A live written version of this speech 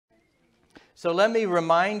So let me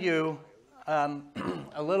remind you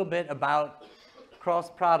a little bit about cross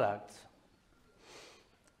products.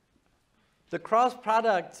 The cross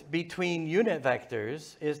product between unit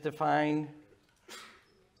vectors is defined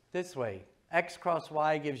this way. X cross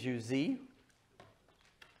y gives you z.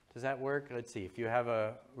 Does that work? Let's see. If you have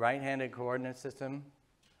a right-handed coordinate system,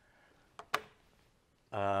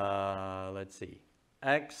 let's see.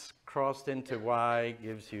 X crossed into y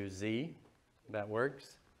gives you z. That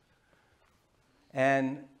works.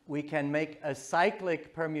 And we can make a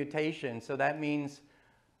cyclic permutation. So that means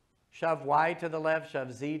shove y to the left,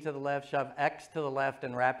 shove z to the left, shove x to the left,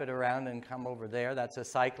 and wrap it around and come over there. That's a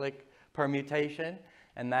cyclic permutation.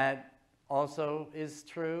 And that also is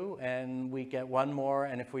true. And we get one more.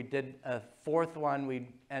 And if we did a fourth one,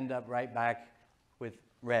 we'd end up right back with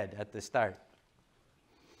red at the start.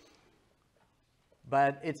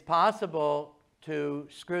 But it's possible to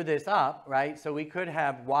screw this up, right? So we could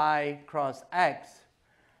have y cross x,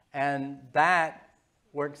 and that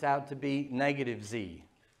works out to be negative z.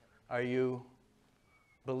 Are you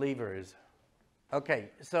believers? Okay,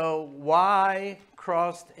 so y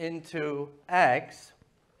crossed into x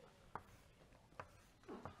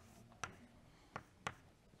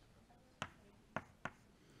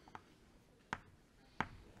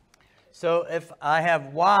so if I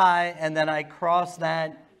have y and then I cross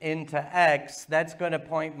that into x, that's going to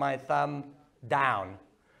point my thumb down.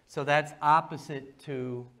 So that's opposite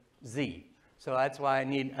to z. So that's why I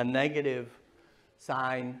need a negative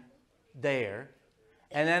sign there.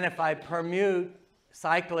 And then if I permute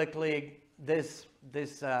cyclically this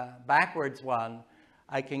backwards one,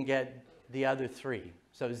 I can get the other three.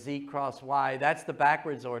 So z cross y, that's the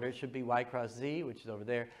backwards order. It should be y cross z, which is over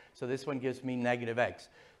there. So this one gives me negative x.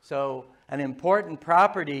 So an important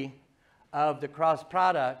property of the cross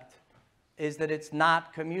product is that it's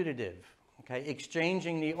not commutative. Okay?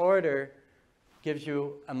 Exchanging the order gives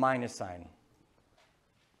you a minus sign.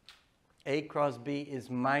 A cross B is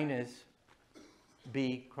minus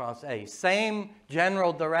B cross A. Same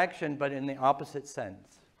general direction, but in the opposite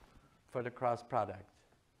sense for the cross product.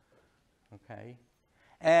 Okay?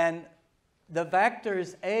 And the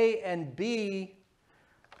vectors A and B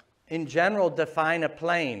in general define a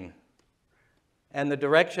plane. And the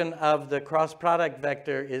direction of the cross product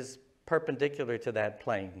vector is perpendicular to that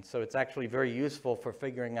plane. So it's actually very useful for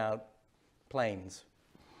figuring out planes.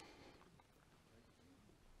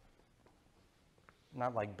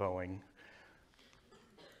 Not like Boeing.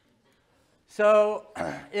 So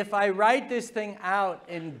if I write this thing out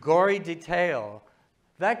in gory detail,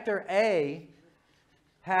 vector A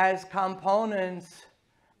has components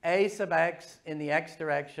A sub x in the x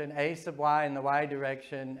direction, A sub y in the y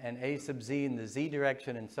direction, and A sub z in the z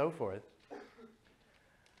direction, and so forth.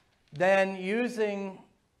 Then using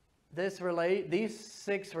these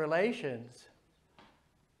six relations,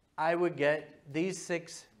 I would get these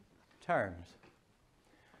six terms.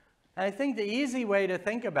 And I think the easy way to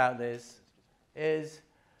think about this is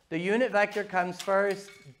the unit vector comes first,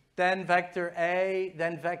 then vector A,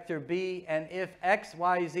 then vector B, and if x,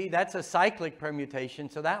 y, z, that's a cyclic permutation,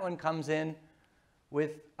 so that one comes in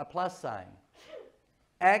with a plus sign.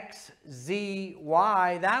 X, z,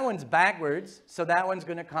 y, that one's backwards, so that one's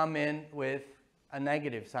going to come in with a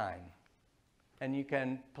negative sign. And you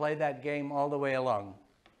can play that game all the way along.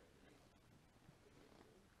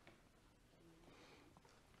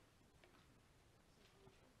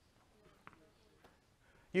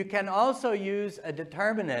 You can also use a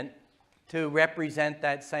determinant to represent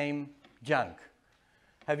that same junk.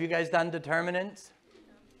 Have you guys done determinants?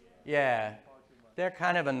 Yeah. They're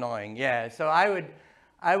kind of annoying. Yeah. So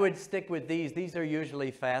I would stick with these. These are usually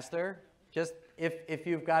faster. Just if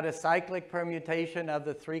you've got a cyclic permutation of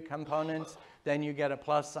the three components, then you get a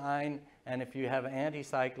plus sign. And if you have an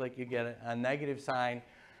anticyclic, you get a negative sign.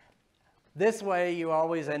 This way, you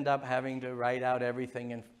always end up having to write out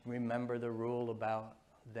everything and remember the rule about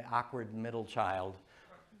the awkward middle child.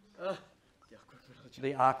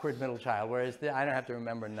 The awkward middle child, whereas I don't have to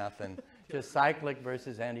remember nothing. Just cyclic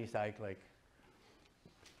versus anticyclic.